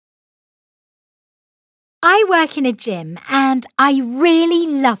I work in a gym and I really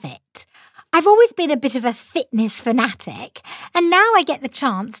love it. I've always been a bit of a fitness fanatic, and now I get the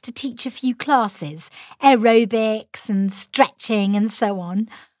chance to teach a few classes, aerobics and stretching and so on.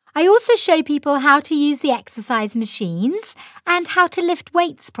 I also show people how to use the exercise machines and how to lift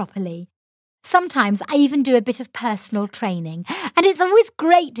weights properly. Sometimes I even do a bit of personal training, and it's always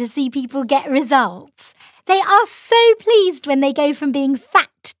great to see people get results. They are so pleased when they go from being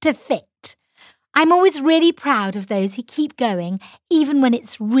fat to fit. I'm always really proud of those who keep going, even when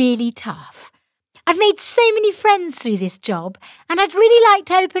it's really tough. I've made so many friends through this job, and I'd really like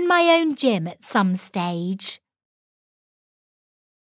to open my own gym at some stage.